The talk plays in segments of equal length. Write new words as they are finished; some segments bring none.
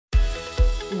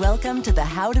Welcome to the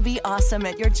How to Be Awesome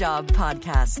at Your Job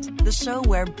podcast, the show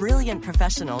where brilliant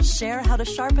professionals share how to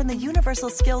sharpen the universal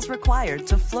skills required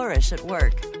to flourish at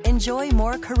work. Enjoy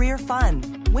more career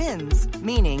fun, wins,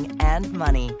 meaning, and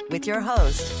money with your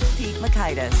host, Pete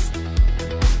Mockaitis.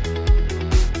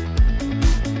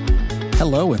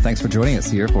 Hello, and thanks for joining us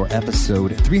here for episode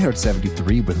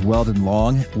 373 with Weldon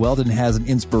Long. Weldon has an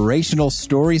inspirational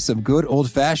story, some good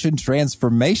old-fashioned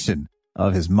transformation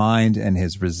of his mind and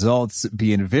his results,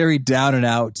 being very down and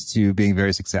out to being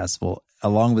very successful,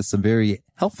 along with some very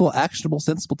helpful, actionable,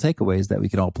 sensible takeaways that we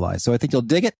can all apply. So I think you'll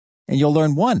dig it, and you'll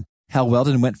learn, one, how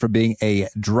Weldon went from being a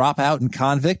dropout and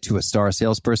convict to a star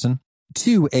salesperson,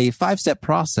 two, a 5-step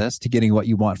process to getting what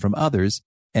you want from others,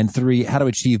 and three, how to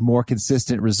achieve more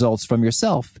consistent results from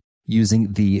yourself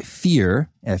using the FEAR,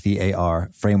 F-E-A-R,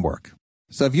 framework.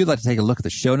 So if you'd like to take a look at the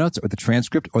show notes or the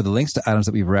transcript or the links to items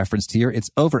that we've referenced here, it's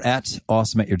over at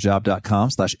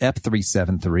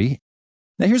awesomeatyourjob.com/ep373.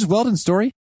 Now here's Weldon's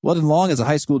story. Weldon Long is a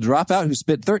high school dropout who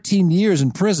spent 13 years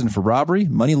in prison for robbery,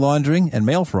 money laundering, and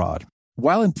mail fraud.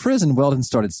 While in prison, Weldon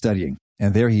started studying,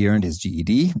 and there he earned his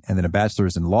GED and then a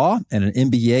bachelor's in law and an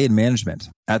MBA in management.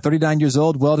 At 39 years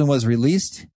old, Weldon was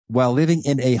released. While living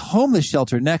in a homeless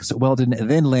shelter next, Weldon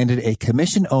then landed a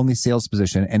commission-only sales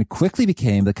position and quickly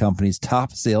became the company's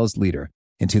top sales leader.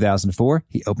 In 2004,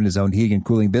 he opened his own heating and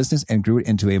cooling business and grew it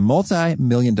into a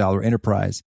multi-million-dollar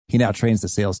enterprise. He now trains the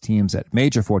sales teams at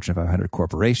major Fortune 500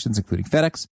 corporations, including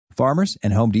FedEx, Farmers,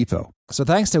 and Home Depot. So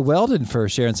thanks to Weldon for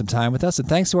sharing some time with us, and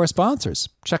thanks to our sponsors.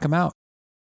 Check them out.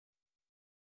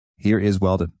 Here is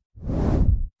Weldon.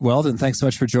 Weldon, thanks so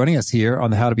much for joining us here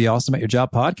on the How to Be Awesome at Your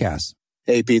Job podcast.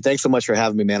 Hey, Pete, thanks so much for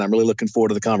having me, man. I'm really looking forward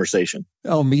to the conversation.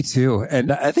 Oh, me too.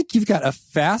 And I think you've got a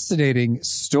fascinating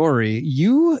story.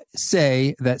 You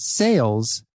say that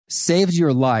sales saved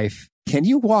your life. Can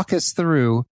you walk us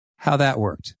through how that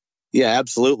worked? Yeah,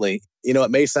 absolutely. You know,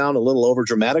 it may sound a little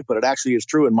overdramatic, but it actually is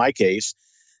true in my case.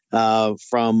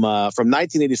 From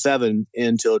 1987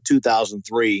 until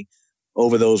 2003,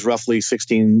 over those roughly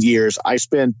 16 years, I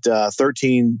spent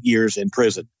 13 years in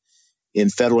prison. In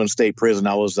federal and state prison.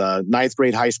 I was a ninth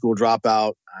grade high school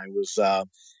dropout. I was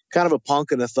kind of a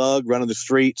punk and a thug running the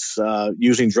streets,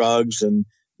 using drugs and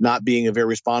not being a very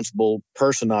responsible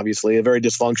person, obviously, a very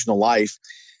dysfunctional life.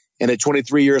 And at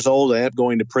 23 years old, I ended up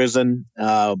going to prison,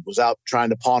 was out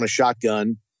trying to pawn a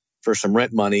shotgun for some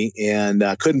rent money and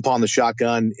couldn't pawn the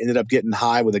shotgun, ended up getting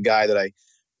high with a guy that I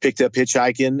picked up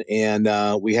hitchhiking,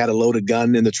 and we had a loaded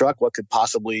gun in the truck. What could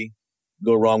possibly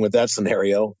go wrong with that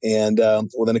scenario? And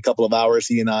within a couple of hours,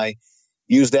 he and I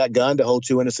used that gun to hold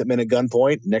 2 innocent men at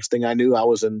gunpoint. Next thing I knew, I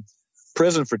was in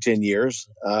prison for 10 years.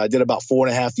 I did about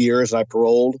 4.5 years. I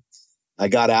paroled. I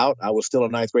got out. I was still a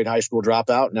ninth grade high school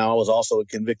dropout. Now I was also a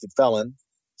convicted felon,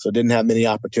 so didn't have many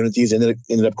opportunities.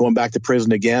 Ended up going back to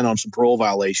prison again on some parole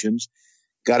violations.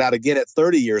 Got out again at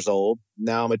 30 years old.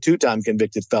 Now I'm a 2-time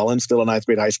convicted felon, still a ninth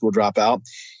grade high school dropout.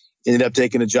 Ended up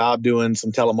taking a job doing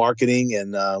some telemarketing,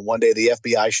 and one day the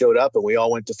FBI showed up, and we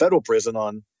all went to federal prison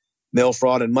on mail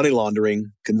fraud and money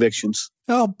laundering convictions.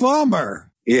 Oh,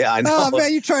 bummer. Yeah, I know. Oh,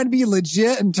 man, you're trying to be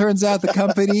legit, and turns out the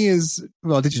company is,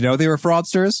 well, did you know they were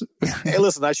fraudsters? Hey,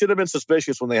 listen, I should have been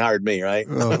suspicious when they hired me, right?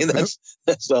 Oh. I mean,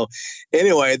 so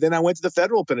anyway, then I went to the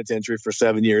federal penitentiary for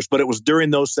 7 years, but it was during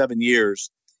those 7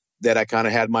 years that I kind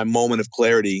of had my moment of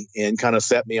clarity and kind of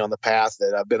set me on the path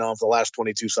that I've been on for the last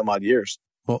 22 some odd years.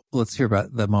 Well, let's hear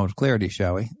about that moment of clarity,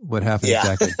 shall we? What happened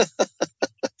exactly?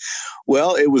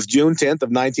 Well, it was June 10th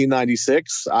of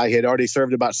 1996. I had already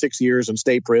served about 6 years in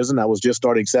state prison. I was just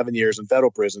starting 7 years in federal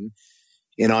prison.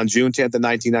 And on June 10th of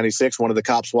 1996, one of the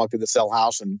cops walked in the cell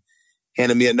house and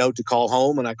handed me a note to call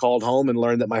home. And I called home and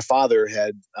learned that my father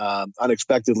had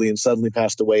unexpectedly and suddenly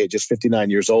passed away at just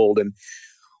 59 years old. And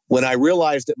when I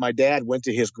realized that my dad went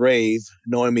to his grave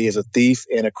knowing me as a thief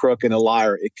and a crook and a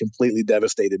liar, it completely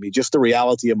devastated me. Just the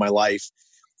reality of my life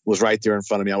was right there in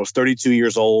front of me. I was 32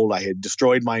 years old. I had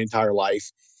destroyed my entire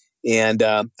life. And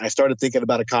I started thinking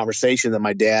about a conversation that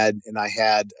my dad and I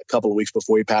had a couple of weeks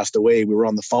before he passed away. We were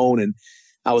on the phone, and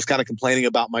I was kind of complaining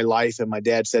about my life. And my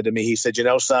dad said to me, he said, you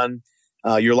know, son,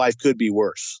 your life could be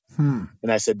worse. And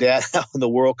I said, Dad, how in the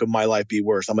world could my life be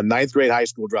worse? I'm a ninth grade high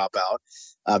school dropout.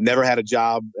 I've never had a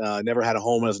job, never had a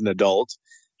home as an adult,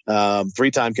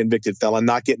 3-time convicted felon,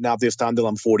 not getting out this time till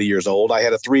I'm 40 years old. I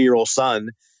had a 3-year-old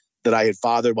son that I had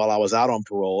fathered while I was out on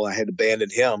parole. I had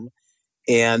abandoned him.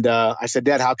 And I said,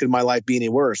 Dad, how could my life be any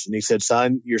worse? And he said,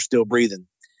 son, you're still breathing.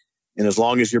 And as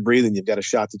long as you're breathing, you've got a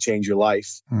shot to change your life.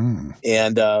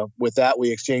 And with that,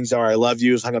 we exchanged our I love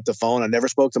yous, hung up the phone. I never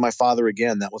spoke to my father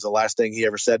again. That was the last thing he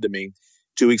ever said to me.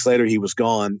 2 weeks later, he was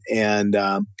gone. And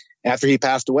after he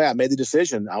passed away, I made the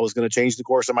decision I was going to change the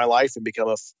course of my life and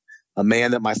become a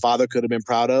man that my father could have been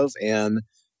proud of and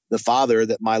the father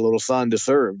that my little son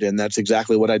deserved. And that's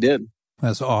exactly what I did.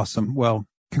 That's awesome. Well,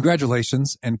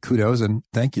 congratulations and kudos. And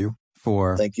thank you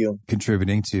for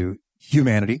contributing to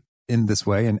humanity in this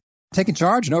way and taking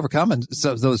charge and overcoming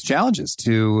those challenges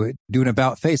to do an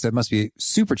about face. That must be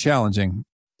super challenging.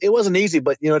 It wasn't easy,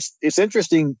 but it's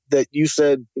interesting that you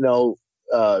said,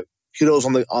 kudos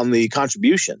on the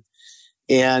contribution.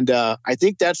 And I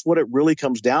think that's what it really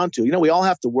comes down to. We all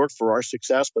have to work for our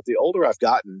success, but the older I've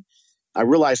gotten, I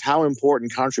realize how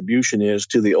important contribution is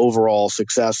to the overall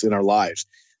success in our lives.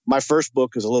 My first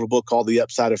book is a little book called The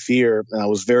Upside of Fear, and I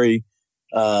was very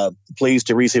pleased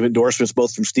to receive endorsements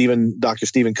both from Dr.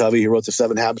 Stephen Covey, who wrote The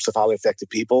 7 Habits of Highly Effective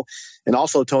People, and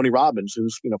also Tony Robbins,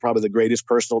 who's probably the greatest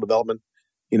personal development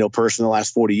person in the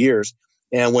last 40 years.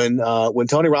 And when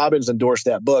Tony Robbins endorsed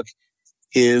that book,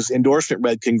 his endorsement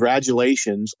read,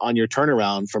 "Congratulations on your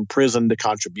turnaround from prison to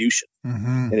contribution."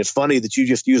 Mm-hmm. And it's funny that you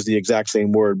just used the exact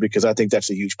same word because I think that's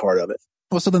a huge part of it.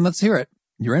 Well, so then let's hear it.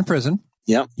 You're in prison.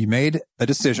 Yeah. You made a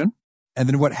decision. And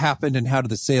then what happened and how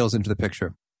did the sales enter the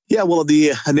picture? Yeah, well,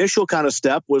 the initial kind of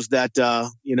step was that,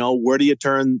 where do you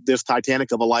turn this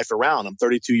Titanic of a life around? I'm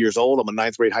 32 years old. I'm a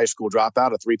 9th grade high school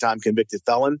dropout, a 3-time convicted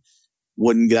felon,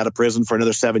 wouldn't get out of prison for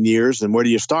another 7 years. And where do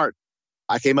you start?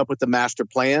 I came up with the master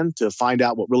plan to find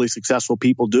out what really successful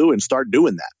people do and start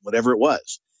doing that, whatever it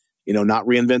was. Not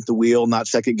reinvent the wheel, not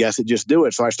second guess it, just do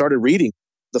it. So I started reading.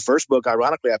 The first book,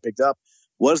 ironically, I picked up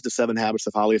was The 7 Habits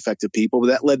of Highly Effective People, but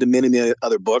that led to many, many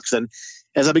other books. And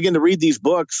as I began to read these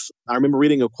books, I remember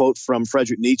reading a quote from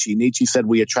Friedrich Nietzsche. Nietzsche said,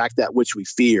 "We attract that which we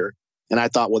fear." And I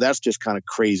thought, well, that's just kind of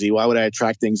crazy. Why would I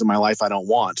attract things in my life I don't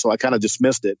want? So I kind of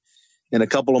dismissed it. And a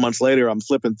couple of months later, I'm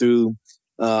flipping through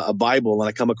a Bible and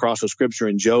I come across a scripture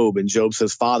in Job, and Job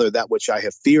says, "Father, that which I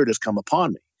have feared has come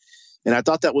upon me." And I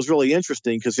thought that was really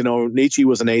interesting because, Nietzsche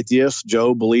was an atheist.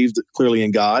 Job believed clearly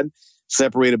in God,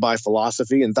 separated by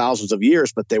philosophy and thousands of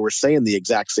years, but they were saying the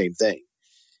exact same thing.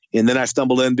 And then I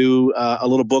stumbled into a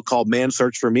little book called Man's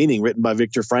Search for Meaning, written by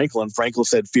Viktor Frankl. And Frankl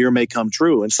said, "Fear may come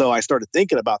true." And so I started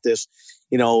thinking about this,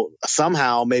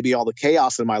 somehow maybe all the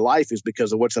chaos in my life is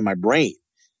because of what's in my brain.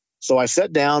 So I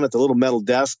sat down at the little metal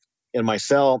desk in my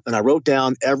cell and I wrote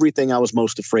down everything I was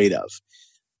most afraid of.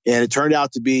 And it turned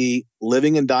out to be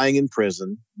living and dying in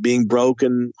prison, being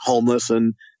broken, homeless,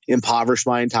 and impoverished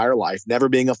my entire life, never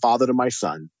being a father to my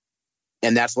son.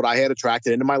 And that's what I had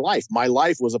attracted into my life. My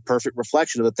life was a perfect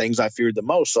reflection of the things I feared the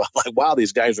most. So I'm like, wow,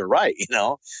 these guys are right.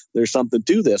 There's something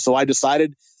to this. So I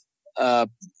decided,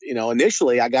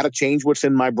 initially I got to change what's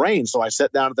in my brain. So I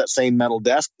sat down at that same metal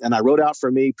desk and I wrote out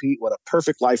for me, Pete, what a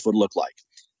perfect life would look like.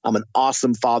 I'm an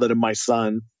awesome father to my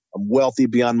son. I'm wealthy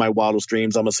beyond my wildest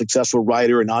dreams. I'm a successful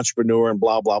writer and entrepreneur and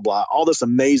blah, blah, blah. All this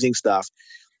amazing stuff.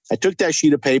 I took that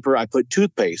sheet of paper, I put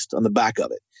toothpaste on the back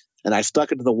of it, and I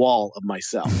stuck it to the wall of my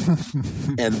cell.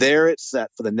 And there it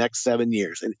sat for the next 7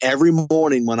 years. And every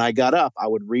morning when I got up, I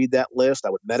would read that list.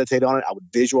 I would meditate on it. I would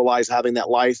visualize having that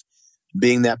life,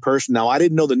 being that person. Now, I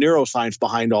didn't know the neuroscience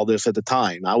behind all this at the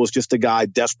time. I was just a guy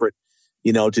desperate,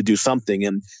 to do something.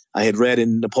 And I had read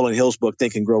in Napoleon Hill's book,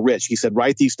 Think and Grow Rich. He said,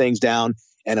 write these things down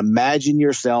and imagine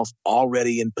yourself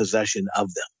already in possession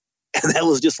of them. And that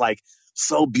was just like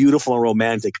so beautiful and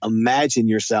romantic. Imagine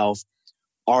yourself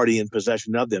already in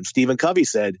possession of them. Stephen Covey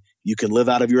said, you can live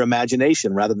out of your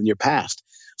imagination rather than your past.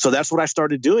 So that's what I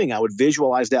started doing. I would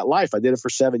visualize that life. I did it for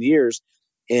 7 years.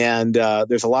 And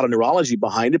there's a lot of neurology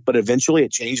behind it, but eventually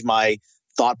it changed my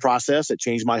thought process. It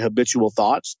changed my habitual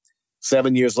thoughts.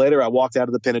 7 years later, I walked out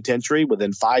of the penitentiary.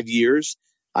 Within 5 years,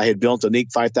 I had built a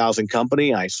Inc. 5000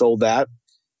 company. I sold that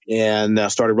and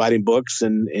started writing books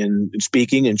and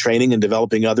speaking and training and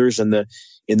developing others in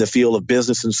the field of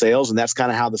business and sales. And that's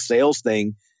kind of how the sales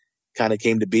thing kind of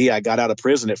came to be. I got out of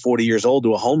prison at 40 years old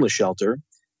to a homeless shelter,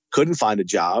 couldn't find a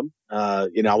job. I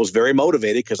was very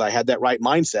motivated because I had that right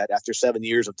mindset after 7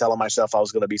 years of telling myself I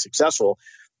was going to be successful,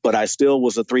 but I still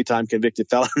was a 3-time convicted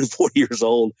felon, 40 years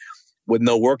old with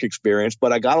no work experience.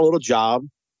 But I got a little job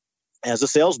as a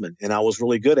salesman and I was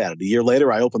really good at it. A year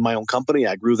later, I opened my own company.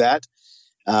 I grew that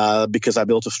because I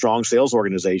built a strong sales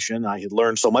organization. I had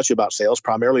learned so much about sales,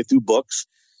 primarily through books,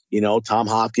 Tom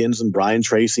Hopkins and Brian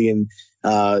Tracy and,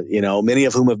 many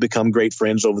of whom have become great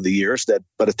friends over the years.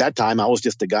 But at that time, I was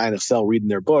just a guy in a cell reading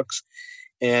their books.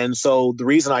 And so the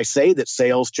reason I say that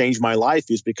sales changed my life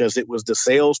is because it was the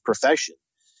sales profession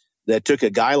that took a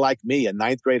guy like me, a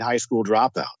 9th grade high school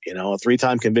dropout, a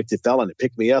 3-time convicted felon. It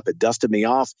picked me up, it dusted me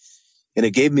off, and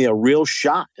it gave me a real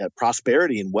shot at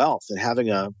prosperity and wealth and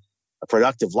having a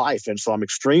productive life. And so I'm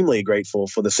extremely grateful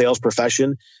for the sales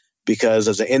profession, because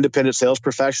as an independent sales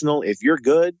professional, if you're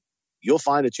good, you'll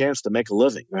find a chance to make a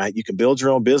living, right? You can build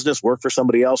your own business, work for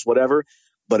somebody else, whatever.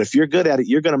 But if you're good at it,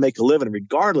 you're going to make a living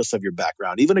regardless of your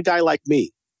background. Even a guy like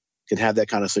me can have that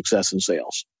kind of success in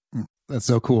sales. That's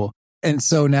so cool. And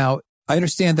so now I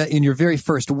understand that in your very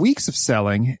first weeks of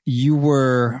selling, you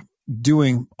were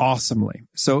doing awesomely.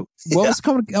 So what was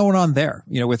going on there,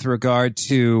 with regard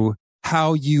to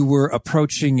how you were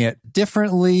approaching it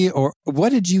differently, or what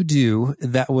did you do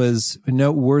that was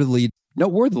noteworthily,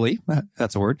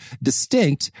 that's a word,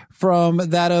 distinct from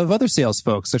that of other sales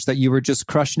folks, such that you were just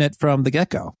crushing it from the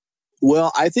get-go?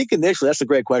 Well, I think initially, that's a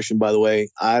great question, by the way.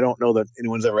 I don't know that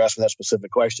anyone's ever asked me that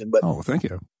specific question, but oh, thank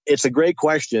you. It's a great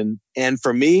question. And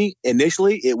for me,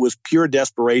 initially, it was pure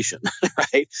desperation,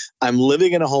 right? I'm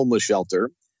living in a homeless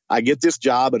shelter. I get this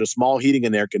job at a small heating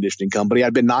and air conditioning company.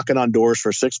 I'd been knocking on doors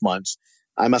for 6 months.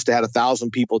 I must have had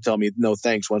 1,000 people tell me no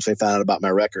thanks once they found out about my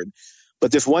record.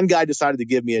 But this one guy decided to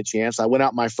give me a chance. I went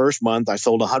out my first month. I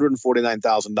sold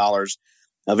 $149,000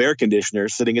 of air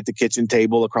conditioners sitting at the kitchen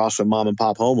table across from mom and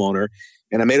pop homeowner.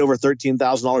 And I made over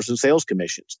 $13,000 in sales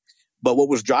commissions. But what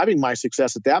was driving my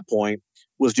success at that point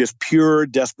was just pure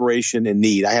desperation and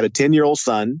need. I had a 10-year-old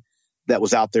son that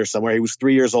was out there somewhere. He was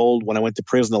 3 years old when I went to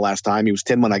prison the last time. He was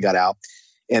 10 when I got out.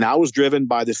 And I was driven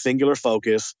by the singular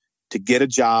focus to get a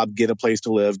job, get a place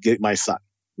to live, get my son,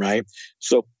 right?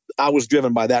 So I was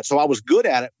driven by that. So I was good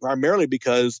at it primarily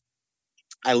because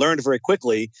I learned very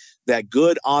quickly that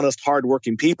good, honest,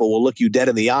 hardworking people will look you dead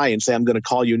in the eye and say, I'm going to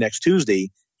call you next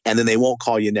Tuesday. And then they won't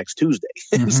call you next Tuesday.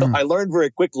 Mm-hmm. So I learned very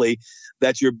quickly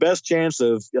that your best chance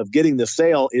of getting the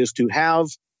sale is to have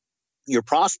your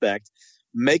prospect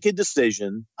make a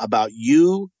decision about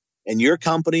you and your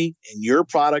company and your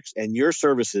products and your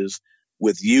services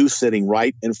with you sitting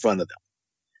right in front of them,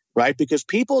 right? Because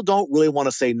people don't really want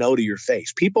to say no to your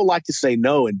face. People like to say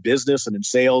no in business and in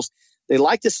sales. They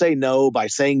like to say no by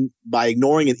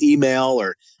ignoring an email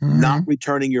or not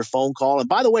returning your phone call. And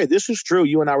by the way, this is true.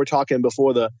 You and I were talking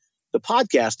before the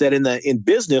podcast that in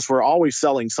business, we're always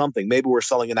selling something. Maybe we're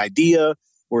selling an idea.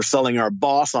 We're selling our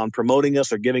boss on promoting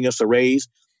us or giving us a raise.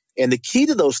 And the key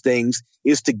to those things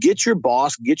is to get your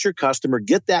boss, get your customer,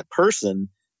 get that person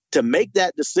to make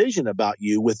that decision about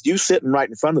you with you sitting right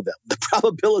in front of them. The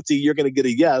probability you're going to get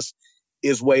a yes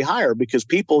is way higher because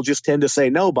people just tend to say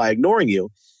no by ignoring you.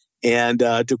 And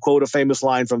to quote a famous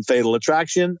line from Fatal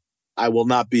Attraction, I will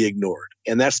not be ignored.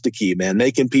 And that's the key, man.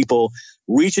 Making people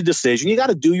reach a decision. You got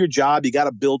to do your job. You got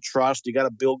to build trust. You got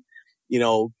to build,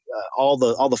 all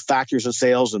the factors of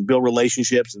sales and build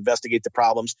relationships, investigate the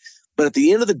problems. But at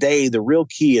the end of the day, the real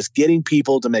key is getting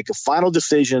people to make a final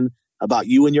decision about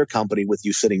you and your company with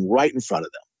you sitting right in front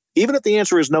of them. Even if the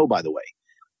answer is no, by the way.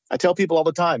 I tell people all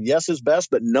the time, yes is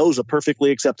best, but no's a perfectly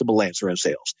acceptable answer in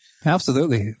sales.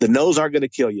 Absolutely. The no's aren't going to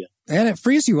kill you. And it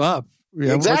frees you up.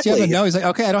 Exactly. Once you have a no, he's like,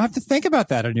 okay, I don't have to think about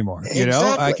that anymore.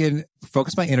 Exactly. I can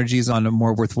focus my energies on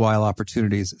more worthwhile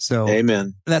opportunities. So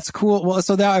amen. That's cool. Well,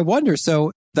 so now I wonder,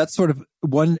 so that's sort of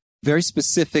one very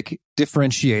specific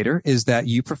differentiator is that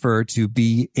you prefer to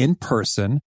be in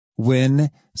person when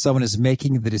someone is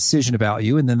making the decision about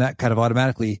you. And then that kind of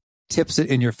automatically tips it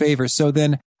in your favor. So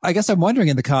then I guess I'm wondering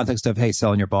in the context of, hey,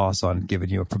 selling your boss on giving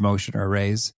you a promotion or a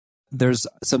raise, there's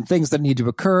some things that need to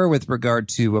occur with regard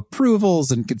to approvals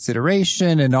and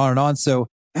consideration and on and on. So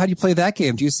how do you play that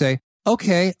game? Do you say,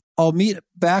 okay, I'll meet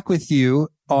back with you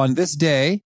on this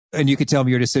day and you can tell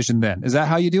me your decision then? Is that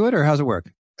how you do it or how's it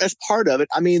work? As part of it.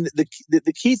 I mean,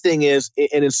 the key thing is,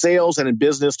 and in sales and in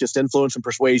business, just influence and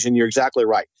persuasion, you're exactly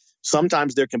right.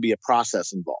 Sometimes there can be a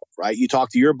process involved, right? You talk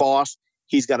to your boss,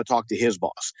 he's got to talk to his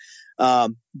boss.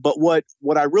 But what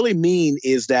I really mean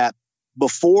is that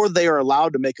before they are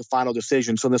allowed to make a final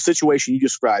decision, so in the situation you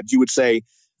described, you would say,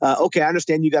 okay, I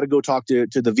understand you got to go talk to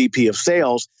the VP of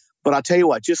sales, but I'll tell you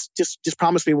what, just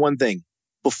promise me one thing.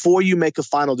 Before you make a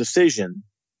final decision,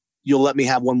 you'll let me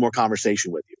have one more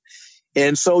conversation with you.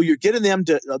 And so you're getting them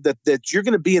to that you're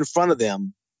going to be in front of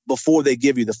them before they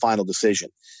give you the final decision.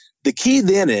 The key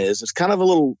then is it's kind of a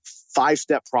little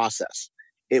 5-step process.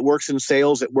 It works in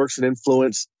sales. It works in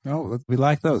influence. Oh, we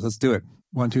like those. Let's do it.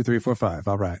 1, 2, 3, 4, 5.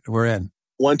 All right. We're in.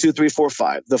 1, 2, 3, 4,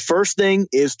 5. The first thing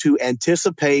is to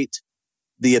anticipate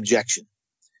the objection.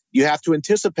 You have to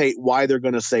anticipate why they're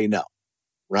going to say no,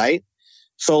 right?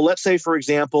 So let's say, for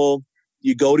example,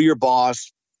 you go to your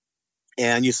boss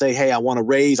and you say, hey, I want a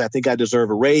raise. I think I deserve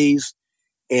a raise.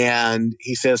 And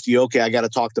he says to you, okay, I got to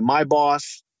talk to my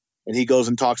boss. And he goes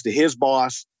and talks to his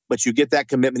boss. But you get that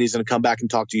commitment. He's going to come back and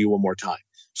talk to you one more time.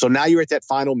 So now you're at that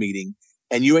final meeting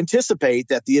and you anticipate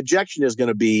that the objection is going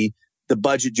to be the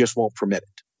budget just won't permit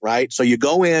it, right? So you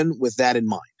go in with that in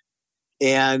mind.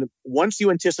 And once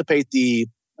you anticipate the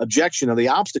objection or the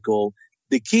obstacle,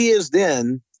 the key is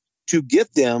then to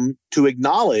get them to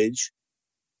acknowledge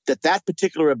that that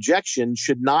particular objection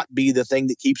should not be the thing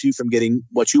that keeps you from getting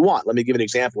what you want. Let me give an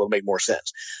example. It'll make more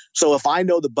sense. So if I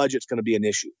know the budget's going to be an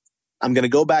issue, I'm going to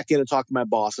go back in and talk to my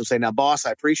boss and say, now, boss,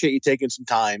 I appreciate you taking some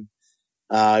time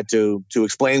to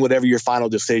explain whatever your final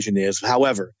decision is.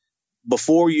 However,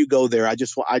 before you go there, I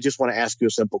just want to ask you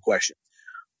a simple question.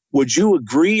 Would you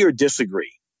agree or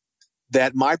disagree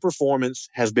that my performance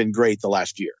has been great the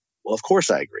last year? Well, of course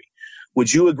I agree.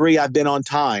 Would you agree I've been on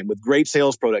time with great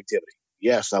sales productivity?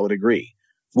 Yes, I would agree.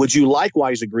 Would you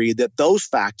likewise agree that those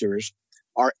factors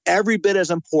are every bit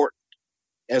as important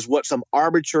as what some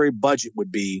arbitrary budget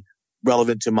would be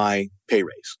relevant to my pay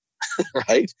raise?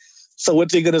 Right? So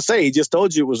what's he going to say? He just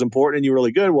told you it was important and you're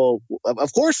really good. Well,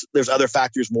 of course, there's other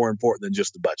factors more important than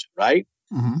just the budget, right?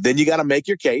 Mm-hmm. Then you got to make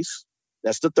your case.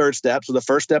 That's the third step. So the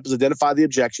first step is identify the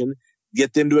objection,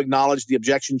 get them to acknowledge the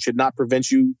objection should not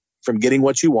prevent you from getting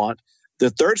what you want.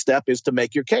 The third step is to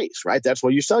make your case, right? That's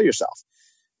where you sell yourself.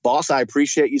 Boss, I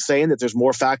appreciate you saying that there's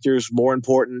more factors more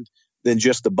important than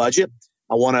just the budget.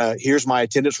 Here's my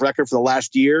attendance record for the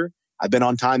last year. I've been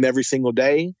on time every single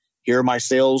day. Here are my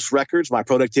sales records, my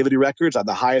productivity records. I have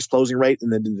the highest closing rate in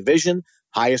the division,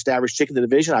 highest average ticket in the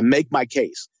division. I make my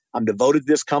case. I'm devoted to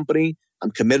this company. I'm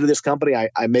committed to this company.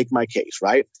 I make my case,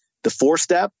 right? The fourth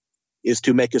step is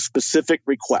to make a specific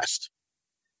request.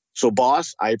 So,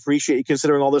 boss, I appreciate you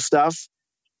considering all this stuff.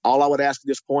 All I would ask at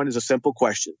this point is a simple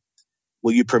question.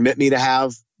 Will you permit me to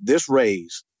have this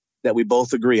raise that we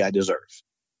both agree I deserve?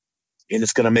 And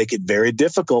it's going to make it very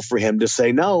difficult for him to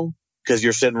say no, because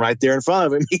you're sitting right there in front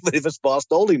of him. Even if his boss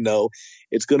told him no,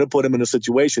 it's going to put him in a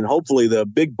situation. Hopefully the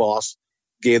big boss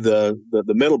gave the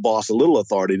middle boss a little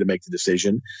authority to make the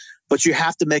decision, but you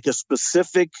have to make a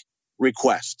specific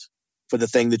request for the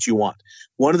thing that you want.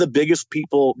 One of the biggest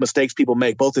mistakes people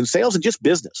make, both in sales and just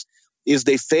business, is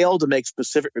they fail to make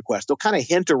specific requests. They'll kind of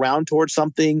hint around towards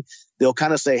something. They'll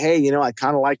kind of say, hey, I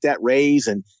kind of like that raise,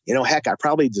 and, heck, I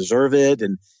probably deserve it,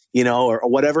 and, or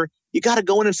whatever. You got to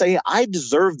go in and say, hey, I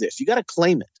deserve this. You got to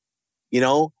claim it.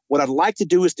 What I'd like to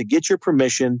do is to get your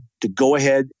permission to go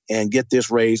ahead and get this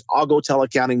raise. I'll go tell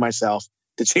accounting myself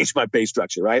to change my pay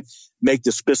structure, right? Make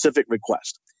the specific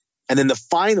request. And then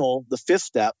the fifth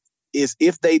step is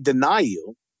if they deny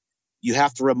you, you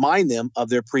have to remind them of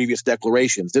their previous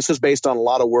declarations. This is based on a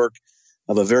lot of work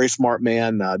of a very smart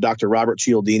man, Dr. Robert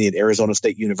Cialdini at Arizona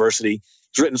State University.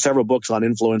 He's written several books on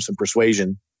influence and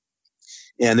persuasion.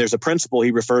 And there's a principle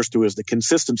he refers to as the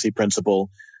consistency principle,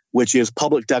 which is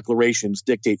public declarations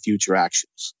dictate future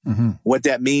actions. Mm-hmm. What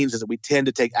that means is that we tend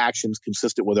to take actions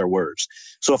consistent with our words.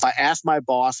 So if I ask my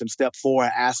boss in step 4, I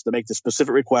ask to make the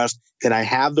specific request, can I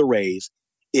have the raise?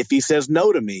 If he says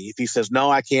no to me, if he says,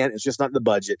 no, I can't, it's just not in the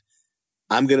budget,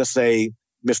 I'm going to say,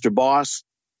 Mr. Boss,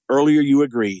 earlier you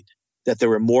agreed that there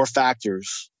were more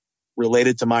factors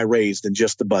related to my raise than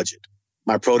just the budget.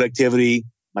 My productivity,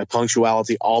 my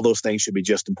punctuality, all those things should be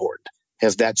just important.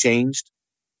 Has that changed?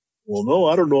 Well, no,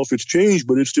 I don't know if it's changed,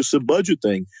 but it's just a budget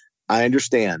thing. I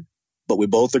understand, but we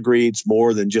both agree it's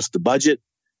more than just the budget.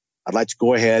 I'd like to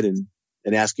go ahead and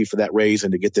ask you for that raise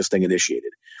and to get this thing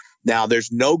initiated. Now, there's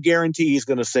no guarantee he's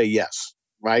going to say yes.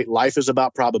 Right? Life is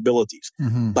about probabilities.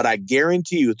 Mm-hmm. But I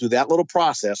guarantee you through that little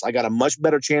process, I got a much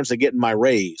better chance of getting my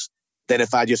raise than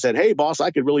if I just said, hey, boss,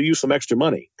 I could really use some extra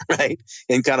money, right?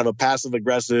 In kind of a passive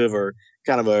aggressive or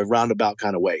kind of a roundabout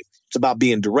kind of way. It's about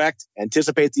being direct,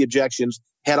 anticipate the objections,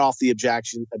 head off the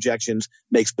objections,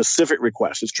 make specific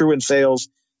requests. It's true in sales.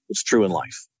 It's true in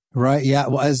life. Right. Yeah.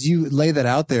 Well, as you lay that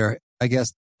out there, I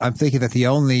guess I'm thinking that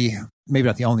maybe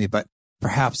not the only, but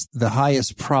perhaps the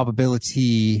highest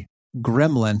probability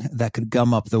gremlin that could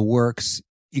gum up the works.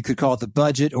 You could call it the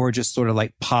budget or just sort of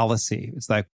like policy. It's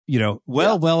like,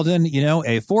 Weldon,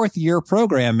 a fourth-year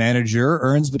program manager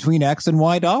earns between X and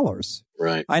Y dollars.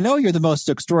 Right. I know you're the most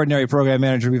extraordinary program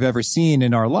manager we've ever seen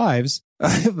in our lives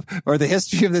or the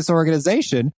history of this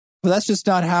organization, but that's just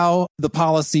not how the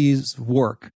policies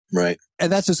work. Right. And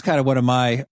that's just kind of one of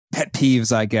my pet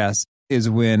peeves, I guess, is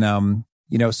when,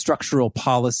 structural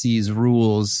policies,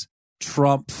 rules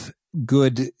trump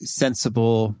good,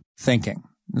 sensible thinking.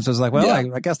 And so it's like,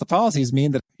 I guess the policies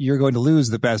mean that you're going to lose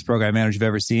the best program manager you've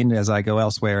ever seen as I go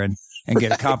elsewhere and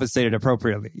get compensated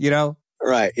appropriately,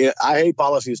 Right. Yeah, I hate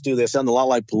policies too. They sound a lot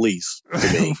like police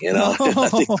to me,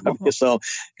 So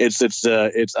it's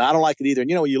I don't like it either.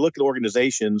 And, when you look at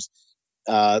organizations,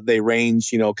 they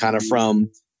range, kind of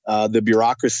from the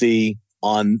bureaucracy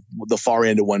on the far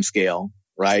end of one scale,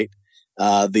 right?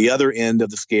 The other end of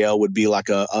the scale would be like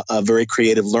a very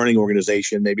creative learning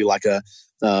organization, maybe like a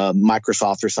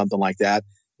Microsoft or something like that.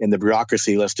 And the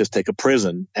bureaucracy, let's just take a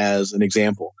prison as an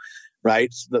example,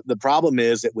 right? The problem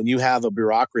is that when you have a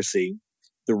bureaucracy,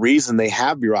 the reason they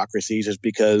have bureaucracies is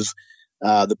because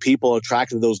the people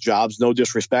attracted to those jobs, no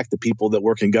disrespect to people that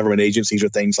work in government agencies or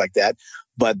things like that,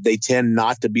 but they tend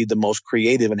not to be the most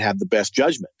creative and have the best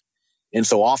judgment. And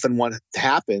so often what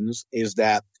happens is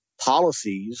that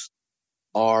policies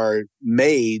are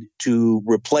made to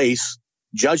replace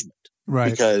judgment,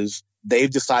 right? Because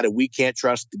they've decided we can't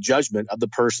trust the judgment of the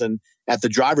person at the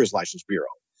driver's license bureau.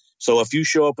 So if you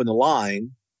show up in the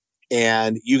line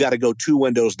and you got to go 2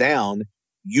 windows down,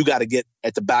 you got to get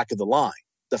at the back of the line.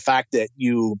 The fact that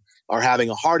you are having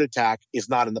a heart attack is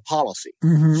not in the policy.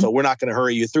 Mm-hmm. So we're not going to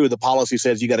hurry you through. The policy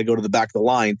says you got to go to the back of the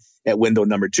line at window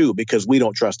number 2 because we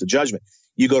don't trust the judgment.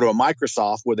 You go to a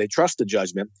Microsoft where they trust the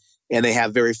judgment and they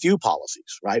have very few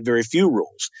policies, right? Very few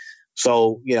rules.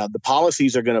 So, the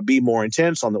policies are going to be more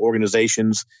intense on the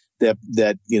organizations that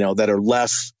are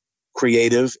less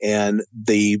creative, and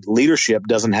the leadership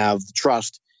doesn't have the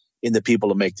trust in the people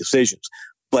to make decisions.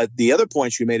 But the other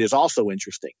point you made is also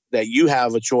interesting, that you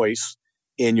have a choice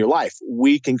in your life.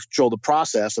 We can control the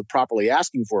process of properly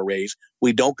asking for a raise.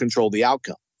 We don't control the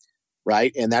outcome,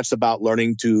 right? And that's about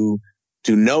learning to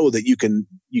know that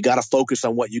you got to focus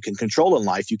on what you can control in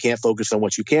life. You can't focus on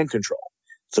what you can't control.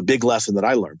 It's a big lesson that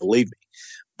I learned, believe me.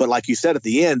 But like you said at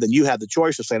the end, then you have the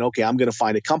choice of saying, okay, I'm going to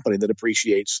find a company that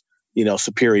appreciates,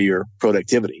 superior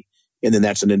productivity. And then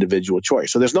that's an individual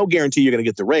choice. So there's no guarantee you're going to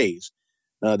get the raise.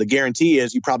 The guarantee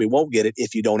is you probably won't get it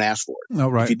if you don't ask for it. Oh,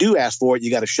 right. If you do ask for it,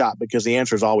 you got a shot because the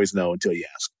answer is always no until you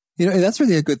ask. That's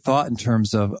really a good thought in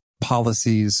terms of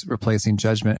policies replacing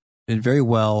judgment. And very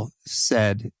well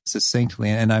said succinctly.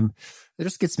 And it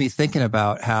just gets me thinking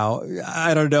about how,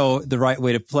 I don't know the right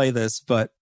way to play this,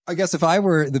 but I guess if I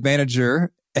were the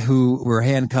manager who were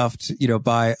handcuffed,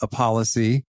 by a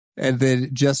policy and then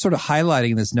just sort of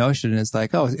highlighting this notion, it's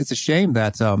like, oh, it's a shame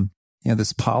that,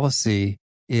 this policy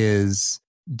is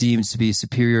deemed to be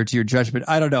superior to your judgment.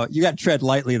 I don't know. You got to tread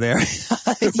lightly there.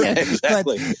 Yeah,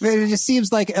 exactly. But it just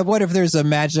seems like, what if there's a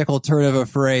magical turn of a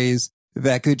phrase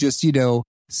that could just,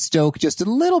 stoke just a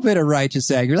little bit of righteous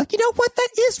anger? Like, what? That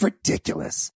is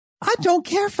ridiculous. I don't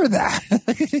care for that.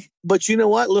 But you know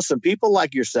what? Listen, people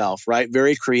like yourself, right?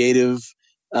 Very creative,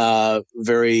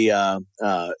 very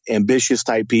ambitious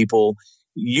type people.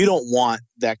 You don't want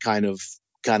that kind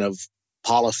of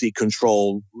policy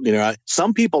control.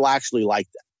 Some people actually like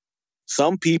that.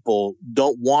 Some people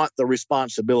don't want the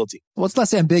responsibility. Well, it's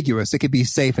less ambiguous. It could be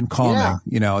safe and calming.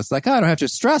 Yeah. It's like, I don't have to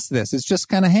stress this. It's just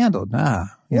kind of handled.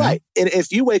 Right. And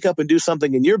if you wake up and do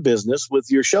something in your business with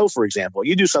your show, for example,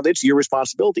 you do something, it's your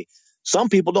responsibility. Some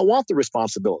people don't want the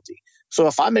responsibility. So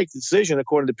if I make the decision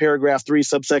according to paragraph 3,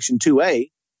 subsection 2A,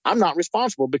 I'm not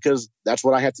responsible because that's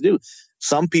what I have to do.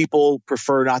 Some people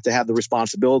prefer not to have the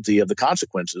responsibility of the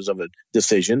consequences of a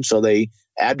decision. So they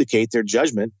abdicate their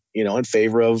judgment, in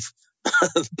favor of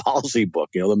the policy book,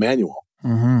 the manual.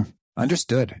 Mm-hmm.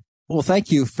 Understood. Well,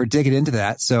 thank you for digging into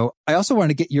that. So I also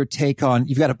want to get your take on,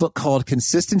 you've got a book called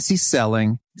Consistency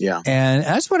Selling. Yeah. And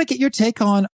I just want to get your take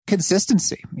on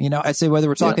consistency. I'd say whether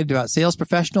we're talking about sales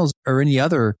professionals or any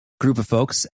other group of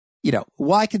folks,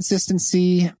 why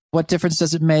consistency? What difference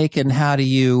does it make? And how do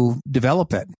you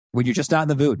develop it when you're just not in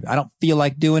the mood? I don't feel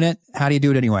like doing it. How do you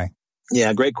do it anyway?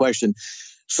 Yeah, great question.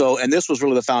 So, and this was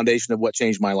really the foundation of what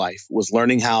changed my life, was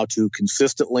learning how to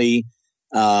consistently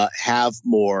have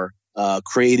more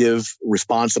creative,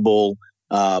 responsible,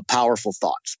 powerful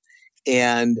thoughts.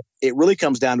 And it really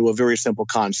comes down to a very simple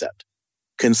concept.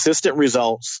 Consistent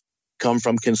results come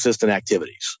from consistent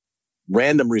activities.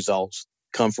 Random results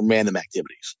come from random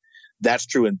activities. That's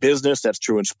true in business. That's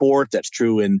true in sport. That's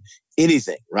true in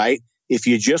anything, right? If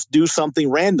you just do something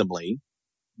randomly,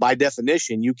 by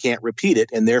definition, you can't repeat it.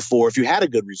 And therefore, if you had a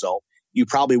good result, you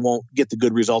probably won't get the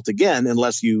good result again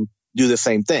unless you do the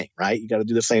same thing, right? You got to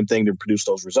do the same thing to produce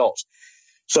those results.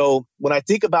 So when I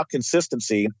think about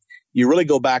consistency, you really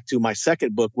go back to my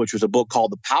second book, which was a book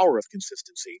called The Power of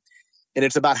Consistency. And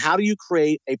it's about how do you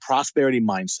create a prosperity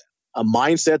mindset, a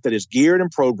mindset that is geared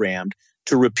and programmed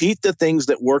to repeat the things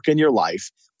that work in your life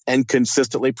and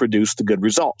consistently produce the good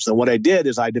results. And what I did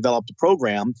is I developed a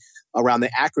program around the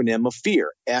acronym of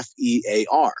FEAR,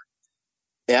 F-E-A-R.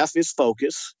 F is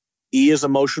focus, E is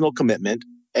emotional commitment,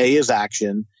 A is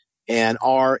action, and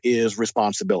R is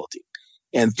responsibility.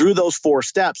 And through those 4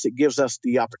 steps, it gives us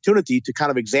the opportunity to kind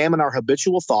of examine our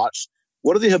habitual thoughts,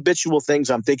 What are the habitual things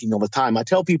I'm thinking all the time? I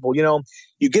tell people,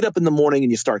 you get up in the morning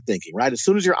and you start thinking, right? As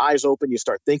soon as your eyes open, you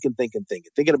start thinking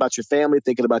about your family,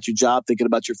 thinking about your job, thinking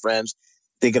about your friends,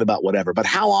 thinking about whatever. But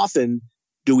how often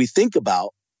do we think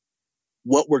about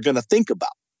what we're going to think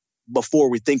about before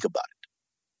we think about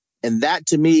it? And that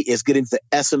to me is getting to the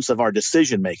essence of our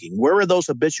decision making. Where are those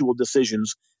habitual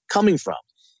decisions coming from?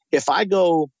 If I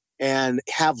go and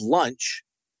have lunch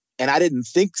and I didn't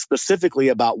think specifically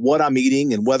about what I'm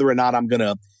eating and whether or not I'm going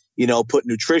to, put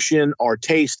nutrition or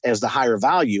taste as the higher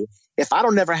value, if I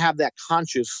don't ever have that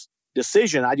conscious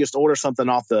decision, I just order something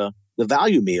off the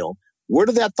value meal, where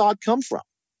did that thought come from,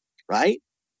 right?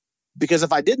 Because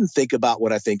if I didn't think about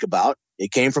what I think about,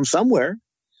 it came from somewhere.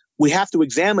 We have to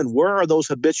examine where are those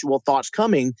habitual thoughts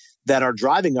coming that are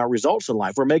driving our results in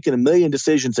life. We're making 1 million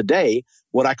decisions a day,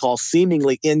 what I call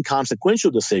seemingly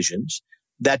inconsequential decisions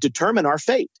that determine our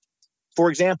fate. For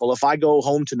example, if I go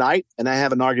home tonight and I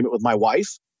have an argument with my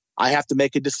wife, I have to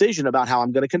make a decision about how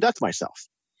I'm going to conduct myself.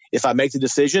 If I make the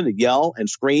decision to yell and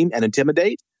scream and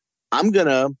intimidate, I'm going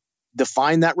to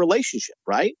define that relationship,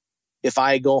 right? If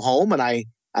I go home and I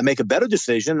make a better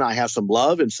decision, I have some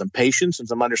love and some patience and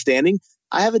some understanding,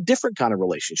 I have a different kind of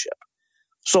relationship.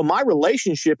 So my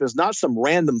relationship is not some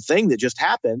random thing that just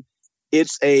happened.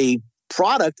 It's a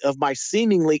product of my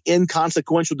seemingly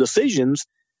inconsequential decisions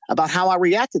about how I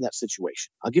react in that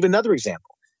situation. I'll give another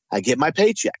example. I get my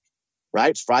paycheck,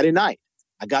 right? It's Friday night.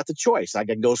 I got the choice. I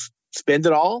can go spend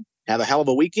it all, have a hell of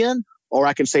a weekend, or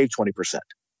I can save 20%.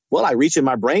 Well, I reach in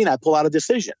my brain, I pull out a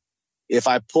decision. If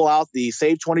I pull out the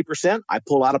save 20%, I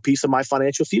pull out a piece of my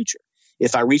financial future.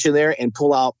 If I reach in there and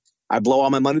I blow all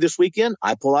my money this weekend,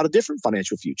 I pull out a different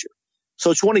financial future.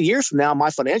 So 20 years from now, my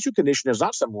financial condition is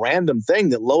not some random thing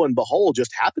that lo and behold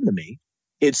just happened to me.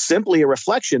 It's simply a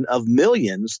reflection of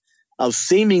millions of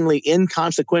seemingly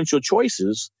inconsequential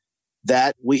choices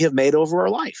that we have made over our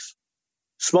life.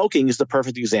 Smoking is the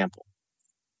perfect example.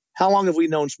 How long have we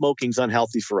known smoking's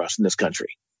unhealthy for us in this country?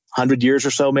 100 years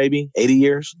or so, maybe 80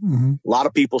 years. Mm-hmm. A lot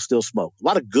of people still smoke. A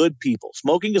lot of good people.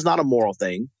 Smoking is not a moral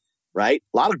thing, right?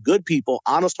 A lot of good people,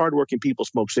 honest, hardworking people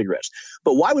smoke cigarettes.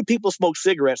 But why would people smoke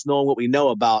cigarettes knowing what we know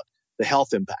about the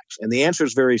health impacts? And the answer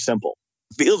is very simple.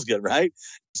 It feels good, right?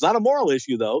 It's not a moral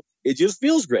issue, though. It just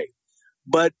feels great.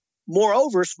 But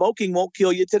moreover, smoking won't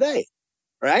kill you today,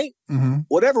 right? Mm-hmm.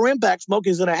 Whatever impact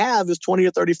smoking is going to have is 20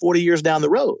 or 30, 40 years down the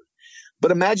road.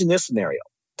 But imagine this scenario.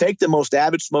 Take the most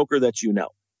avid smoker that you know.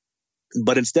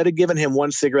 But instead of giving him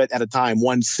one cigarette at a time,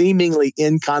 one seemingly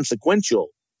inconsequential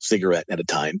cigarette at a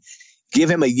time, give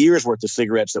him a year's worth of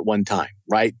cigarettes at one time,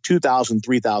 right? 2,000,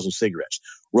 3,000 cigarettes.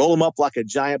 Roll them up like a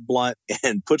giant blunt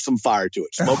and put some fire to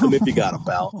it. Smoke them if you got them,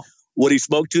 pal. Would he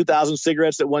smoke 2,000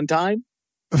 cigarettes at one time?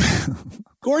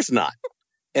 Of course not.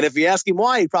 And if you ask him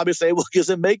why, he'd probably say, well, because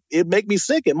it'd make me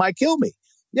sick. It might kill me.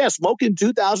 Yeah, smoking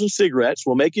 2,000 cigarettes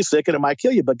will make you sick and it might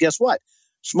kill you. But guess what?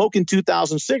 Smoking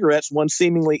 2,000 cigarettes, one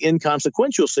seemingly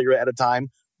inconsequential cigarette at a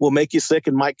time, will make you sick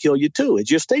and might kill you too. It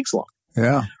just takes long.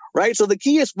 Yeah. Right? So the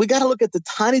key is we got to look at the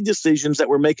tiny decisions that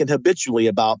we're making habitually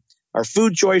about our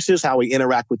food choices, how we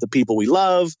interact with the people we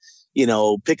love,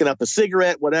 picking up a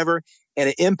cigarette, whatever, and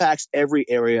it impacts every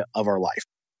area of our life.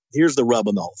 Here's the rub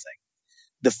on the whole thing.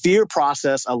 The fear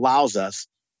process allows us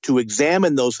to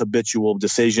examine those habitual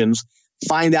decisions,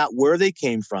 find out where they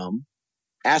came from,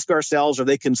 ask ourselves, are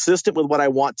they consistent with what I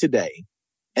want today?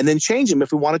 And then change them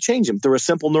if we want to change them through a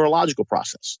simple neurological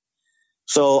process.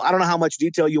 So I don't know how much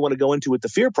detail you want to go into with the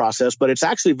fear process, but it's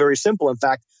actually very simple. In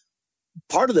fact,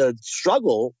 part of the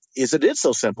struggle is it is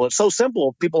so simple. It's so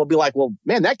simple, people will be like, well,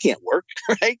 man, that can't work,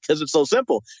 right? Because it's so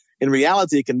simple. In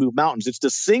reality, it can move mountains. It's the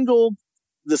single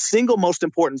most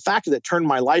important factor that turned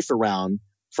my life around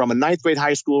from a 9th grade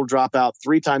high school dropout,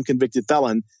 3-time convicted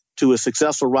felon to a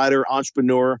successful writer,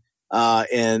 entrepreneur,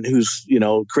 and who's,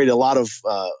 created a lot of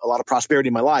prosperity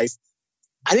in my life.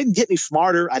 I didn't get any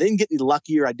smarter. I didn't get any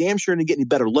luckier. I damn sure didn't get any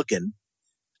better looking.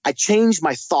 I changed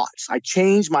my thoughts. I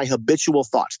changed my habitual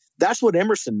thoughts. That's what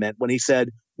Emerson meant when he said,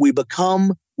 we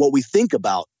become what we think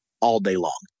about all day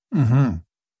long. Mm-hmm.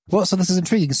 Well, so this is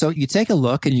intriguing. So you take a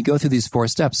look and you go through these 4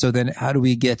 steps. So then how do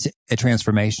we get to a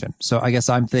transformation? So I guess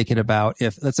I'm thinking about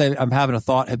if, let's say I'm having a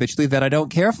thought habitually that I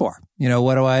don't care for,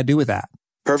 what do I do with that?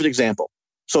 Perfect example.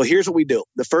 So here's what we do.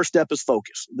 The first step is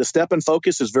focus. The step in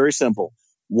focus is very simple.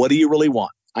 What do you really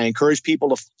want? I encourage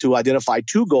people to identify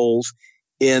 2 goals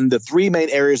in the 3 main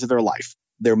areas of their life.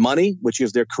 Their money, which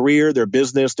is their career, their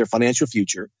business, their financial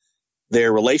future.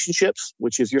 Their relationships,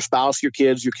 which is your spouse, your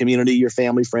kids, your community, your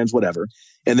family, friends, whatever.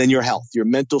 And then your health, your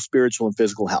mental, spiritual, and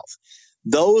physical health.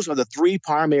 Those are the 3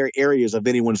 primary areas of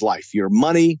anyone's life. Your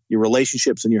money, your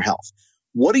relationships, and your health.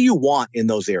 What do you want in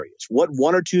those areas? What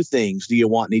one or two things do you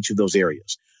want in each of those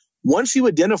areas? Once you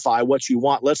identify what you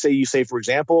want, let's say you say, for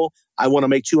example, I want to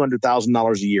make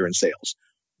 $200,000 a year in sales.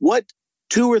 What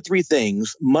 2 or 3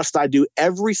 things must I do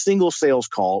every single sales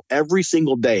call, every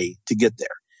single day to get there?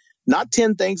 Not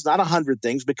 10 things, not 100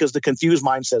 things, because the confused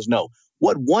mind says no.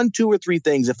 What 1, 2, or 3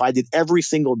 things if I did every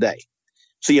single day?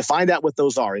 So you find out what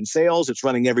those are. In sales, it's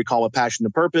running every call with passion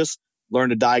and purpose, learn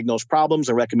to diagnose problems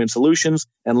and recommend solutions,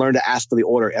 and learn to ask for the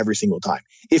order every single time.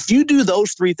 If you do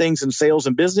those 3 things in sales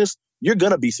and business, you're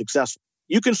going to be successful.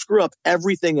 You can screw up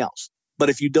everything else, but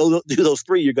if you do those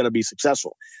 3, you're going to be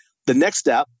successful. The next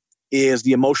step is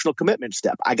the emotional commitment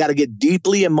step. I got to get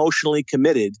deeply emotionally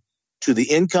committed to the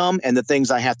income and the things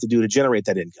I have to do to generate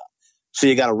that income. So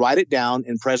you got to write it down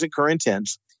in present current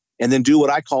tense and then do what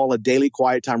I call a daily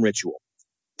quiet time ritual.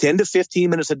 10 to 15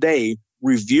 minutes a day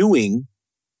reviewing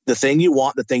the thing you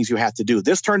want, the things you have to do.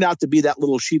 This turned out to be that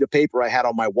little sheet of paper I had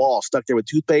on my wall stuck there with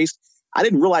toothpaste. I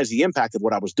didn't realize the impact of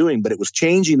what I was doing, but it was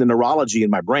changing the neurology in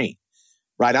my brain,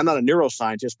 right? I'm not a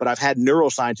neuroscientist, but I've had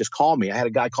neuroscientists call me. I had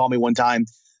a guy call me one time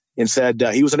and said,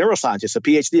 he was a neuroscientist, a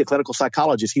PhD, a clinical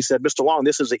psychologist. He said, Mr. Long,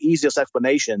 this is the easiest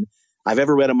explanation I've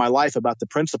ever read in my life about the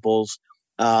principles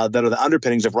that are the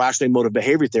underpinnings of rational emotive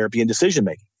behavior therapy and decision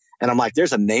making. And I'm like,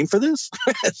 there's a name for this?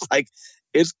 It's like,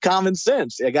 it's common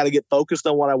sense. I got to get focused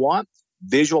on what I want,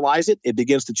 visualize it. It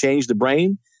begins to change the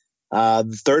brain.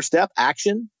 The third step,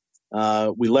 action.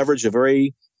 We leverage a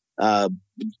very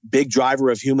big driver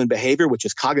of human behavior, which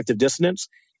is cognitive dissonance.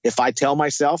 If I tell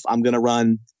myself I'm going to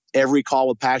run every call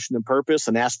with passion and purpose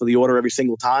and ask for the order every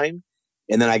single time,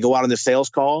 and then I go out on the sales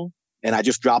call and I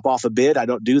just drop off a bid, I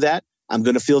don't do that, I'm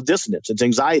going to feel dissonance. It's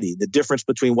anxiety, the difference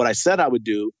between what I said I would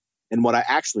do and what I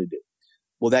actually do.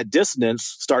 Well, that dissonance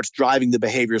starts driving the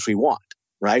behaviors we want,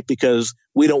 right? Because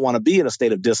we don't want to be in a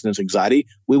state of dissonance anxiety.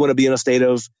 We want to be in a state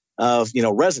of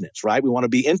resonance, right? We want to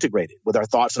be integrated with our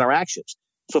thoughts and our actions.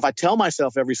 So if I tell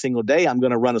myself every single day I'm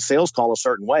going to run a sales call a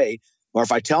certain way, or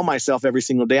if I tell myself every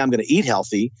single day I'm going to eat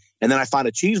healthy, and then I find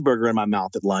a cheeseburger in my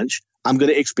mouth at lunch, I'm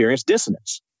going to experience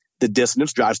dissonance. The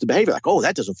dissonance drives the behavior. Like, oh,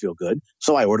 that doesn't feel good.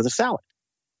 So I order the salad.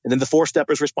 And then the fourth step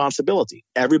is responsibility.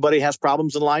 Everybody has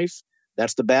problems in life.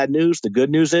 That's the bad news. The good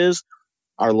news is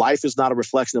our life is not a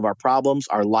reflection of our problems.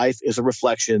 Our life is a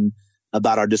reflection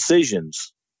about our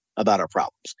decisions about our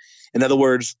problems. In other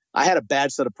words, I had a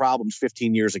bad set of problems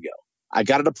 15 years ago. I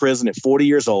got out of prison at 40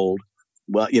 years old,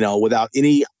 without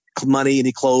any money,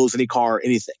 any clothes, any car,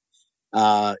 anything.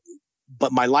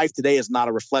 But my life today is not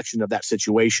a reflection of that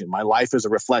situation. My life is a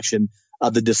reflection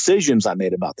of the decisions I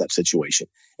made about that situation.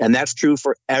 And that's true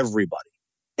for everybody.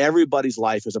 Everybody's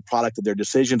life is a product of their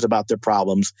decisions about their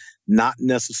problems, not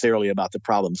necessarily about the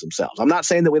problems themselves. I'm not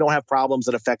saying that we don't have problems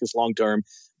that affect us long term,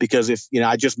 because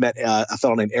I just met a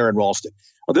fellow named Aaron Ralston.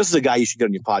 Well, this is a guy you should get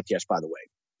on your podcast, by the way.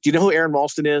 Do you know who Aaron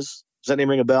Ralston is? Does that name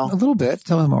ring a bell? A little bit.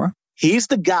 Tell me more. He's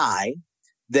the guy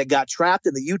that got trapped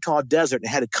in the Utah desert and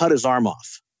had to cut his arm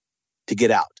off to get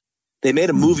out. They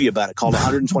made a movie about it called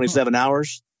 127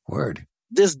 Hours. Word.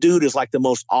 This dude is like the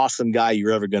most awesome guy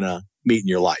you're ever going to meet in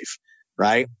your life,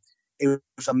 right? It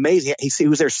was amazing. He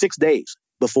was there 6 days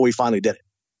before he finally did it.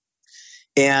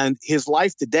 And his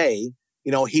life today,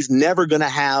 he's never going to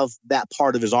have that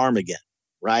part of his arm again,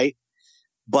 right?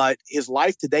 But his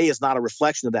life today is not a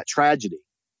reflection of that tragedy.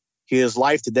 His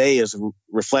life today is a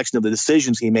reflection of the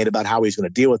decisions he made about how he's going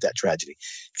to deal with that tragedy.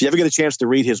 If you ever get a chance to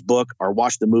read his book or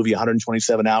watch the movie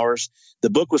 127 Hours, the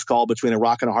book was called Between a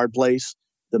Rock and a Hard Place.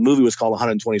 The movie was called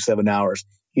 127 Hours.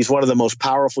 He's one of the most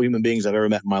powerful human beings I've ever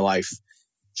met in my life.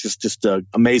 It's just an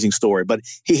amazing story. But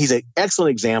he's an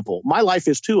excellent example. My life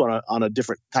is too, on a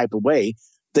different type of way,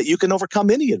 that you can overcome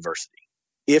any adversity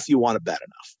if you want it bad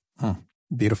enough.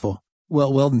 Beautiful.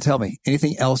 Well, Weldon, tell me,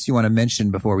 anything else you want to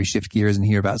mention before we shift gears and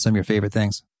hear about some of your favorite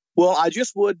things? Well, I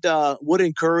just would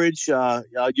encourage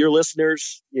your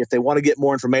listeners, if they want to get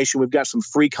more information, we've got some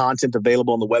free content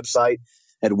available on the website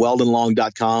at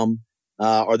weldonlong.com,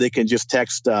 or they can just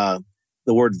text the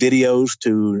word videos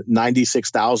to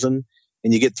 96,000,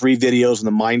 and you get 3 videos on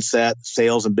the mindset,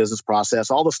 sales, and business process.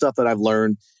 All the stuff that I've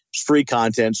learned. It's free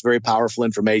content. It's very powerful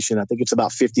information. I think it's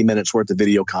about 50 minutes worth of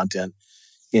video content.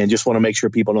 And just want to make sure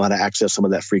people know how to access some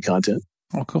of that free content.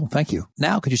 Oh, cool. Thank you.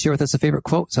 Now, could you share with us a favorite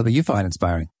quote, something you find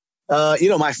inspiring?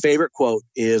 My favorite quote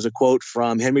is a quote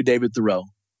from Henry David Thoreau.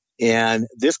 And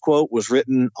this quote was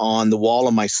written on the wall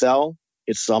of my cell.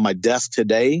 It's on my desk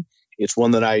today. It's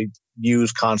one that I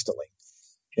use constantly.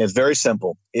 And it's very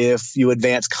simple. If you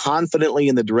advance confidently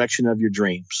in the direction of your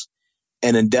dreams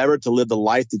and endeavor to live the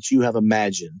life that you have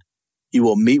imagined, you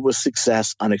will meet with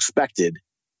success unexpected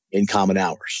in common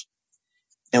hours.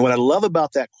 And what I love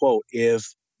about that quote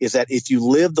is is that if you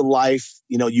live the life,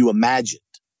 you imagined,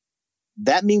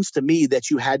 that means to me that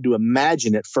you had to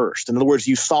imagine it first. In other words,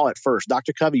 you saw it first.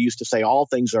 Dr. Covey used to say all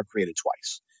things are created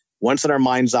twice, once in our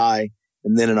mind's eye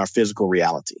and then in our physical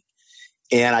reality.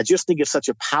 And I just think it's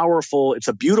it's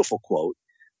a beautiful quote.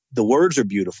 The words are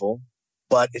beautiful,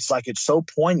 but it's so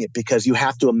poignant because you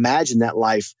have to imagine that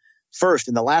life first.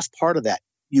 And the last part of that,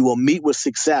 you will meet with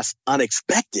success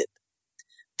unexpected.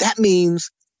 That means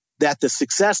that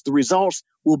the results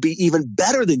will be even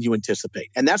better than you anticipate.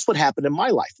 And that's what happened in my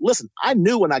life. Listen, I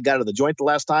knew when I got to the joint the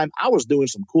last time, I was doing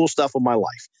some cool stuff with my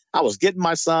life. I was getting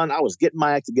my son. I was getting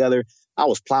my act together. I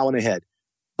was plowing ahead.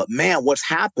 But man, what's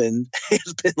happened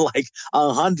has been like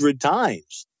 100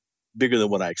 times bigger than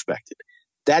what I expected.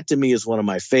 That to me is one of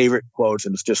my favorite quotes,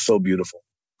 and it's just so beautiful.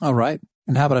 All right.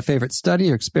 And how about a favorite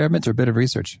study or experiment or bit of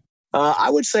research? I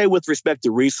would say with respect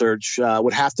to research,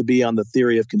 would have to be on the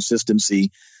theory of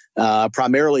consistency,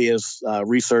 primarily as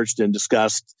researched and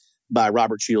discussed by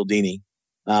Robert Cialdini.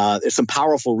 There's some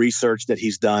powerful research that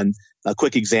he's done. A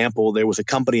quick example, there was a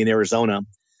company in Arizona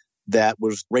that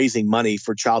was raising money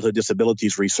for childhood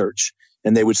disabilities research.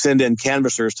 And they would send in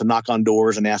canvassers to knock on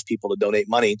doors and ask people to donate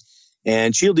money.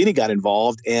 And Cialdini got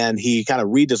involved and he kind of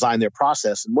redesigned their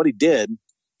process. And what he did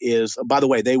is, by the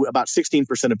way, about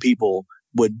 16% of people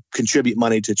would contribute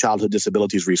money to childhood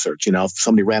disabilities research. If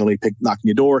somebody randomly knocked on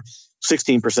your door,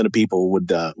 16% of people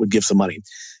would give some money.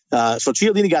 So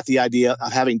Cialdini got the idea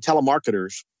of having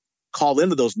telemarketers call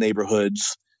into those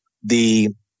neighborhoods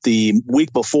the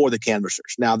week before the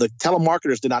canvassers. Now, the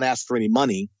telemarketers did not ask for any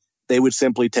money. They would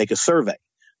simply take a survey.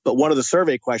 But one of the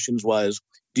survey questions was,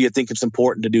 do you think it's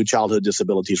important to do childhood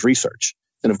disabilities research?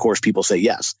 And of course, people say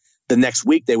yes. The next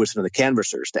week, they would send the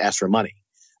canvassers to ask for money.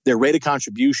 Their rate of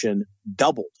contribution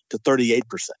doubled to 38%,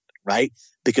 right?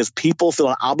 Because people feel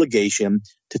an obligation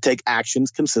to take actions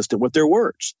consistent with their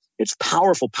words. It's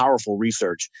powerful, powerful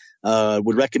research.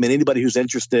 Would recommend anybody who's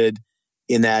interested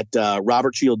in that.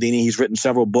 Robert Cialdini, he's written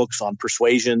several books on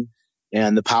persuasion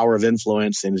and the power of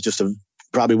influence, and is just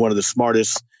probably one of the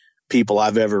smartest people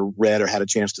I've ever read or had a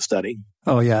chance to study.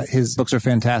 Oh, yeah. His books are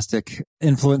fantastic.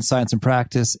 Influence, Science and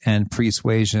Practice, and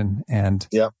Persuasion. And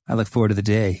I look forward to the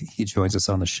day he joins us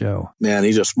on the show. Man,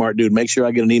 he's a smart dude. Make sure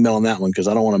I get an email on that one because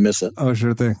I don't want to miss it. Oh,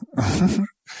 sure thing.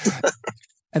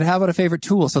 And how about a favorite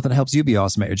tool, something that helps you be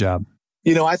awesome at your job?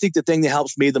 I think the thing that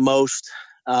helps me the most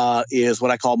is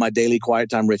what I call my daily quiet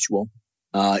time ritual.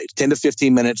 It's 10 to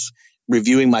 15 minutes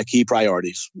reviewing my key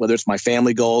priorities, whether it's my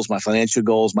family goals, my financial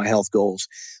goals, my health goals.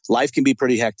 Life can be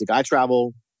pretty hectic. I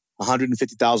travel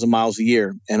 150,000 miles a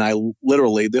year. And I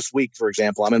literally, this week, for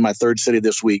example, I'm in my third city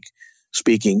this week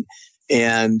speaking.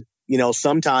 And,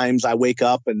 sometimes I wake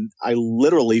up and I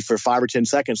literally for 5 or 10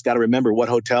 seconds got to remember what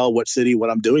hotel, what city, what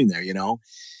I'm doing there,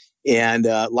 And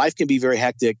life can be very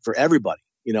hectic for everybody,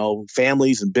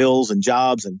 families and bills and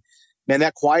jobs. And man,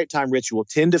 that quiet time ritual,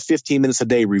 10 to 15 minutes a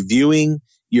day, reviewing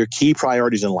your key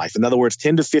priorities in life. In other words,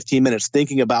 10 to 15 minutes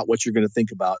thinking about what you're going to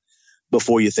think about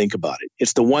before you think about it.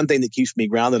 It's the one thing that keeps me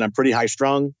grounded. I'm pretty high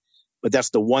strung, but that's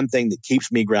the one thing that keeps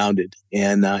me grounded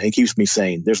and keeps me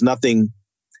sane. There's nothing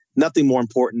more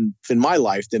important in my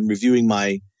life than reviewing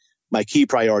my key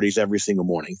priorities every single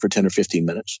morning for 10 or 15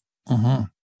 minutes. Mm-hmm.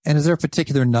 And is there a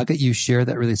particular nugget you share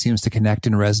that really seems to connect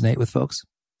and resonate with folks?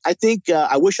 I think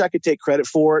I wish I could take credit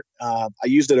for it. I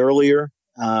used it earlier.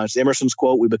 It's Emerson's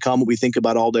quote, "We become what we think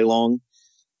about all day long."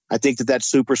 I think that's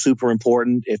super, super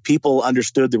important. If people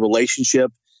understood the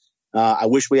relationship, I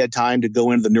wish we had time to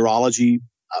go into the neurology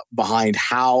behind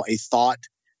how a thought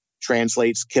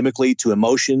translates chemically to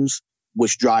emotions,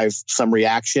 which drive some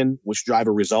reaction, which drive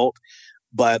a result.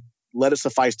 But let it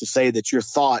suffice to say that your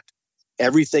thought,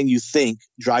 everything you think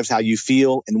drives how you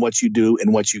feel and what you do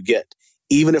and what you get,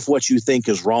 even if what you think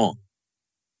is wrong.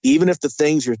 Even if the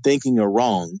things you're thinking are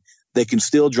wrong, they can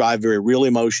still drive very real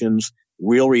emotions,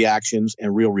 real reactions,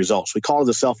 and real results. We call it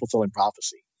the self-fulfilling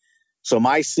prophecy. So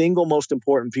my single most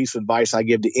important piece of advice I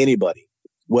give to anybody,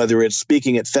 whether it's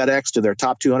speaking at FedEx to their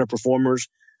top 200 performers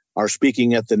or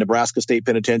speaking at the Nebraska State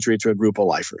Penitentiary to a group of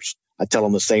lifers, I tell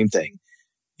them the same thing.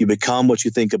 You become what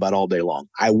you think about all day long.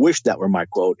 I wish that were my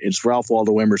quote. It's Ralph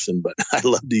Waldo Emerson, but I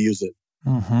love to use it.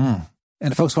 Mm-hmm.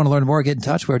 And if folks want to learn more, get in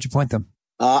touch, where would you point them?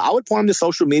 I would point them to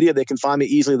social media. They can find me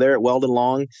easily there at Weldon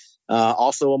Long.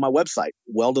 Also on my website,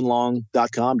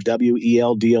 weldonlong.com,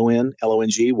 WELDONLONG,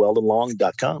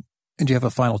 weldonlong.com. And do you have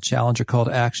a final challenge or call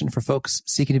to action for folks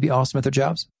seeking to be awesome at their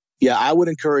jobs? Yeah, I would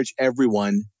encourage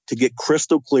everyone to get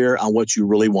crystal clear on what you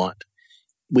really want.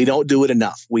 We don't do it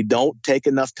enough. We don't take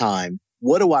enough time.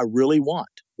 What do I really want?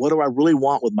 What do I really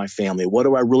want with my family? What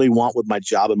do I really want with my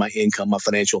job and my income, my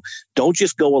financial? Don't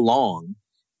just go along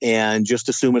and just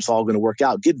assume it's all going to work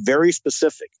out. Get very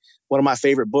specific. One of my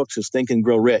favorite books is Think and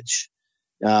Grow Rich,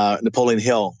 Napoleon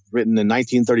Hill, written in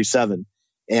 1937.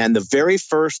 And the very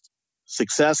first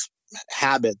success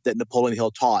habit that Napoleon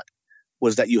Hill taught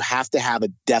was that you have to have a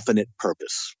definite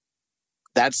purpose.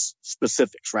 That's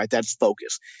specifics, right? That's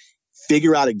focus.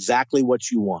 Figure out exactly what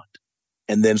you want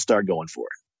and then start going for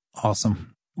it.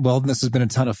 Awesome. Well, this has been a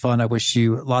ton of fun. I wish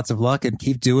you lots of luck and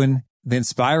keep doing the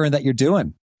inspiring that you're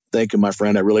doing. Thank you, my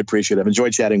friend. I really appreciate it. I've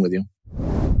enjoyed chatting with you.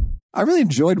 I really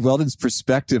enjoyed Weldon's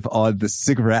perspective on the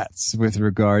cigarettes with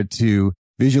regard to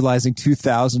visualizing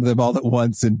 2,000 of them all at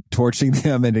once and torching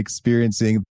them and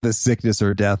experiencing the sickness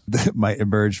or death that might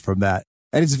emerge from that.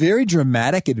 And it's very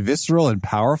dramatic and visceral and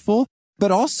powerful,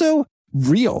 but also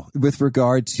real with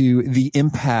regard to the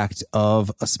impact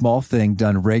of a small thing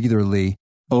done regularly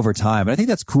over time. And I think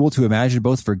that's cool to imagine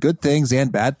both for good things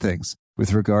and bad things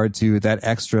with regard to that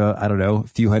extra, I don't know,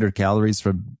 few hundred calories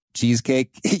from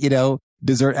cheesecake,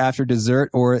 dessert after dessert,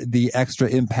 or the extra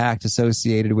impact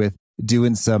associated with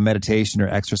doing some meditation or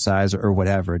exercise or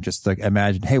whatever. Just like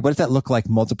imagine, hey, what does that look like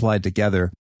multiplied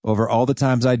together over all the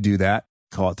times I do that?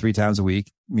 Call it 3 times a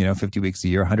week, 50 weeks a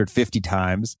year, 150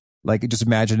 times. Like just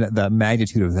imagine the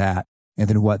magnitude of that and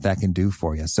then what that can do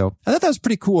for you. So I thought that was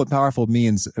pretty cool and powerful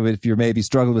means if you're maybe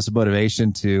struggling with some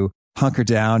motivation to hunker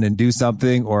down and do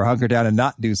something or hunker down and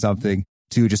not do something,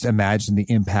 to just imagine the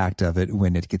impact of it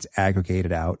when it gets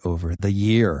aggregated out over the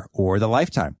year or the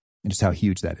lifetime and just how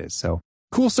huge that is. So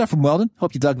cool stuff from Weldon.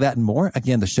 Hope you dug that and more.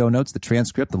 Again, the show notes, the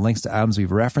transcript, the links to items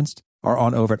we've referenced are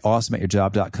on over at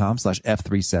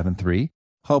awesomeatyourjob.com/F373.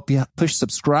 Hope you push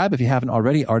subscribe if you haven't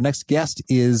already. Our next guest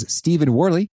is Stephen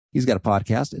Worley. He's got a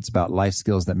podcast. It's about life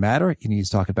skills that matter. And he's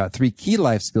talking about 3 key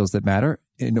life skills that matter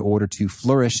in order to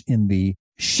flourish in the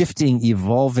shifting,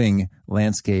 evolving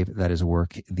landscape that is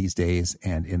work these days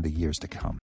and in the years to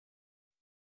come.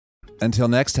 Until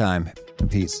next time,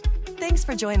 peace. Thanks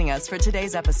for joining us for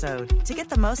today's episode. To get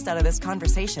the most out of this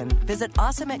conversation, visit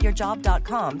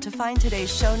awesomeatyourjob.com to find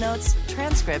today's show notes,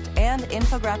 transcript, and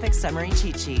infographic summary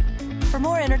cheat sheet. For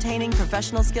more entertaining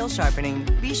professional skill sharpening,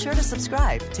 be sure to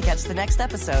subscribe to catch the next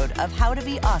episode of How to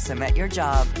Be Awesome at Your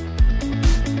Job.